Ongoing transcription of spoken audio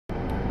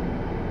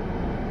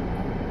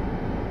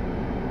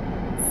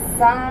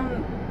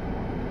some,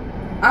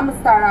 I'm gonna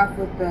start off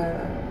with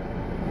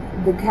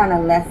the kind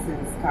of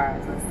lessons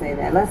cards. Let's say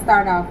that. Let's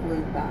start off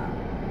with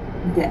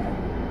death.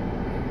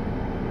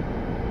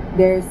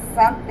 There's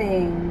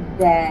something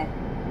that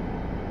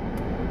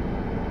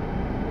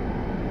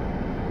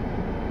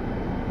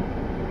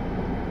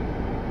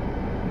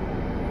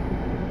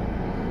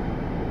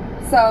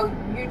so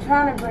you're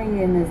trying to bring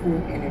in this new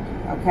energy,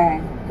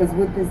 okay? Because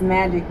with this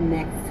magic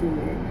next to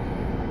it,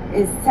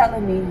 it's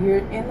telling me you're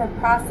in the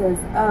process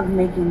of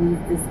making these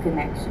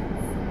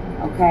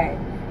disconnections, okay?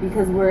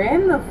 Because we're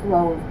in the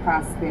flow of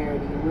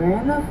prosperity. We're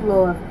in the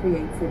flow of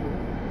creativity.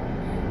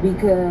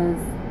 Because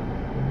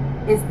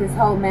it's this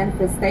whole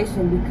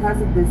manifestation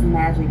because of this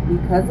magic,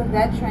 because of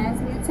that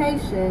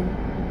transmutation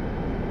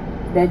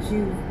that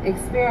you've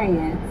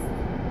experienced.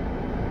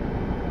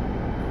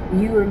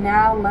 You are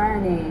now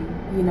learning,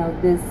 you know,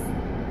 this,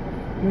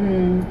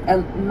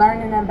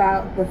 learning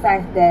about the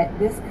fact that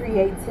this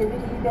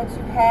creativity that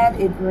you have,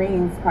 it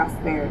brings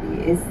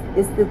prosperity.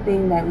 It's the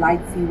thing that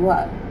lights you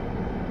up.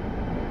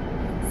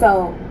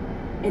 So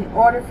in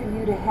order for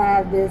you to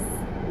have this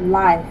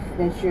life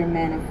that you're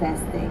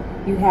manifesting,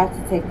 you have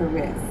to take a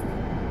risk.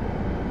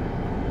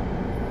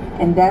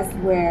 And that's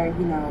where,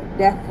 you know,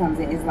 death comes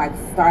in. It's like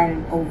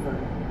starting over.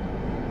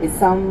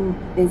 It's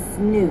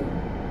new,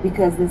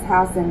 because this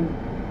house and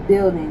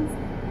buildings,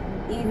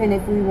 even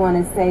if we want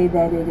to say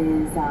that it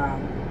is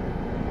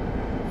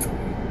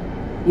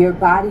your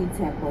body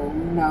temple,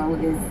 you know,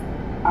 is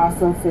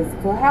also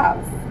physical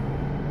house.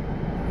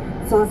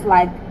 So it's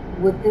like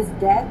with this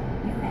death,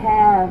 you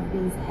have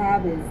these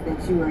habits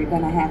that you are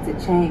going to have to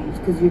change,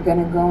 because you're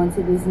going to go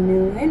into this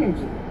new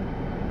energy.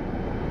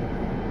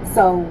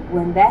 So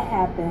when that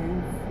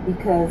happens,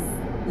 because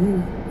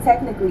you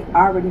technically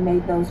already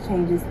made those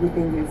changes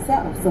within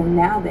yourself, so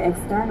now the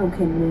external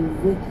can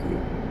move with you,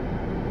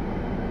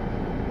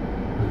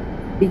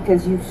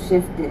 because you've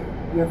shifted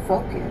your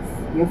focus.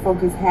 Your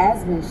focus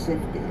has been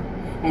shifted,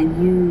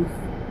 and you've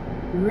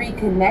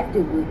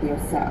reconnected with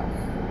yourself,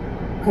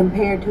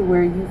 compared to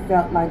where you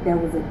felt like there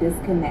was a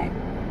disconnect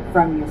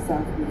from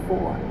yourself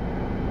before.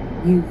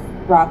 You've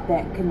brought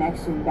that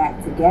connection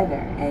back together,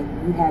 and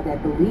you have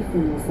that belief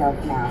in yourself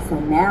now. So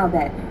now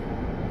that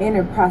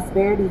inner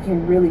prosperity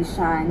can really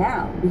shine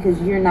out,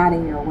 because you're not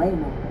in your way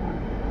no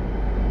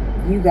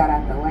more. You got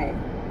out the way,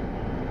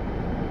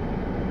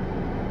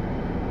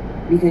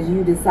 because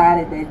you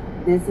decided that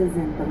this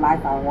isn't the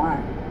life I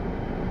want.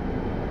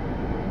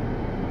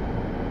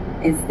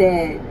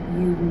 Instead,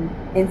 even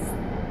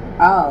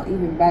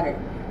better.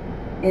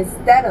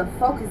 Instead of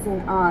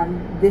focusing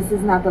on this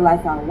is not the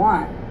life I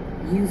want,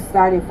 you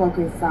started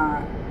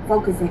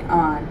focusing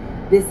on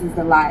this is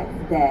the life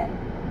that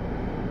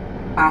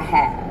I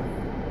have.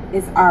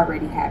 It's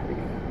already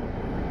happening.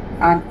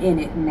 I'm in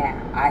it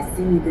now. I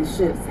see the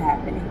shifts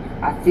happening.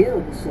 I feel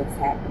the shifts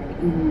happening,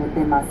 even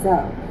within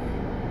myself.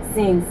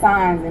 Seeing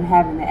signs and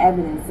having the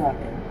evidence of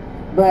it.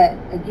 But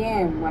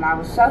again, when I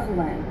was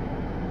shuffling,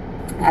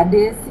 I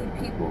did see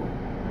people.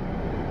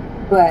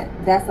 But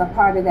that's a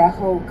part of that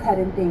whole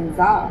cutting things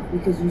off,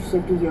 because you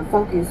shifted your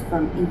focus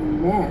from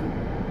even them